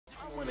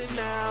want it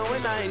now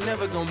and I ain't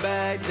never gonna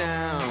back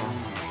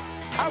down.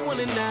 I want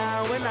it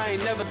now and I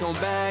ain't never gonna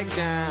back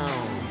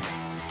down.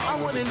 I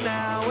want it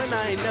now and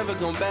I ain't never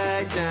gonna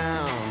back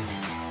down.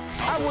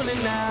 I want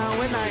it now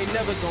and I ain't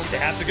never gonna. They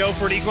have to go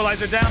for an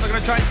equalizer down. They're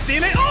gonna try and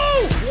steal it.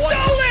 Oh!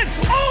 Stolen!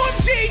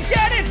 OMG,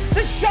 get it!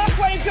 The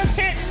shockwave just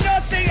hit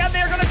nothing, and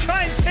they're gonna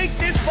try and take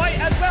this fight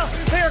as well.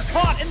 They are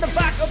caught in the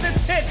back of this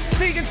pit.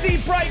 So you can see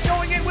Bright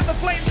going in with the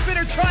flame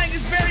spinner, trying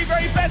his very,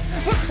 very best.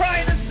 But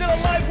Cryin is still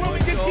alive.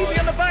 Wilmington TV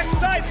on the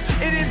backside.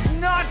 It is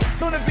not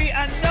gonna be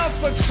enough,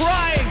 but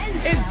Cryin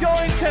is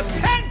going to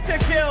Penta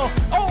kill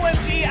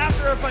OMG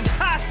after a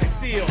fantastic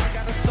steal. I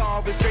gotta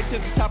solve it straight to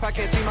the top. I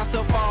can't see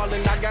myself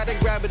falling. I gotta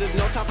grab it. There's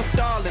no time for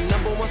stalling.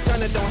 Number one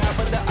stunner, don't have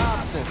other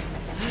options.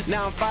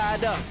 Now I'm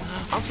fired up.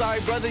 I'm sorry,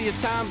 brother, your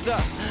time's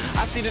up.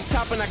 I see the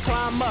top and I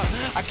climb up.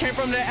 I came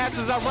from the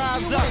ashes, I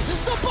rise up.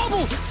 The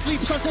bubble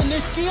sleeps onto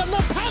Niski and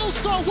the paddle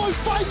star won't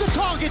find the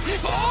target.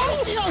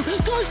 Oh!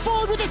 Goes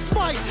forward with a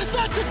smite.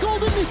 That's a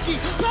golden Niski.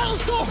 Battle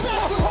star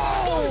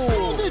goes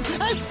golden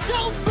as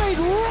Selfmade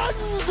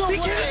runs away.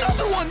 They get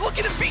another one. Look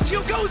at him.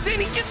 BTO goes in.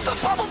 He gets the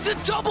bubble to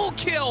double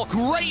kill.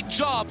 Great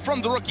job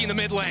from the rookie in the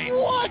mid lane.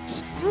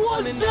 What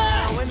was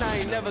that? And I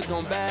ain't never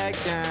gonna back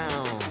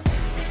down.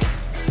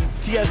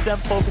 TSM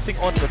focusing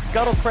on the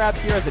Scuttle Crab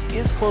here as it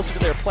is closer to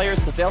their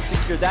players, so they'll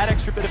secure that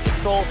extra bit of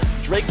control.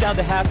 Drake down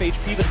to half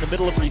HP, but in the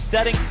middle of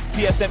resetting.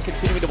 TSM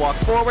continuing to walk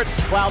forward.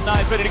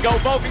 Cloud9's ready to go.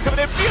 Vulcan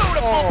coming in.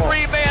 Beautiful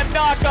three-man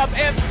knock-up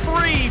and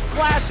 3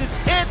 flashes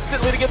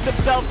instantly to get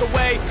themselves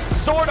away.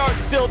 Sword Art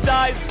still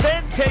dies.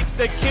 Sven takes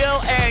the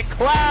kill, and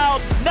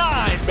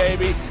Cloud9,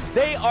 baby.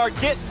 They are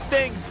getting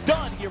things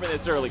done here in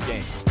this early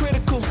game. It's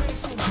critical.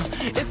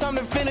 It's time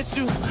to finish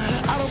you.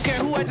 I don't care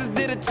who I just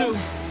did it to.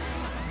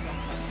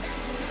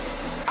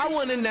 I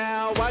want it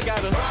now, I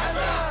gotta rise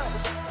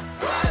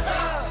up, rise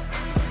up.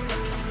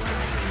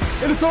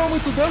 Ele toma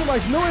muito dano,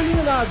 mas não é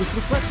eliminado.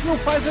 O Flex não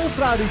faz a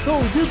entrada, então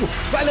o Vigo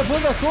vai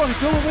levando a torre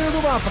pelo meio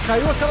do mapa.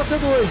 Caiu aquela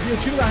T2 e o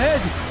time da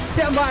Red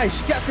quer mais,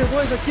 quer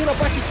T2 aqui na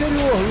parte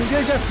inferior. O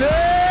engage é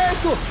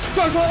feito,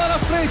 Jojo lá na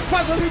frente,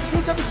 faz uma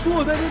midfield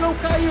absurda, ele não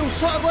caiu,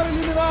 só agora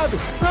eliminado.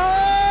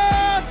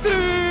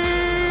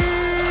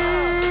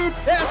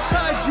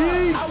 Essa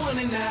diz! I want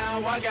it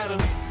now,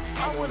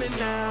 I want it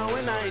now,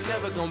 and I ain't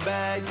never gonna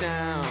back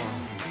down.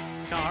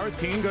 As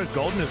Kingen goes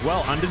golden as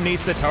well.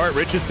 Underneath the turret,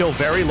 Rich is still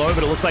very low,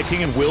 but it looks like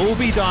Kingen will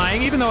be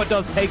dying. Even though it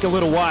does take a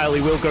little while,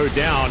 he will go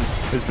down.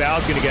 As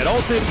Bao's going to get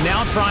ulted,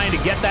 now trying to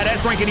get that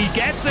S rank, and he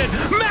gets it.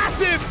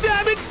 Massive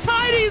damage,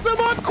 Tidies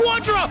above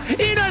Quadra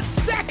in a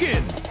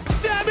second.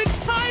 Damage,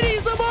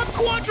 Tidies above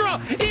Quadra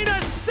in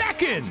a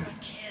second.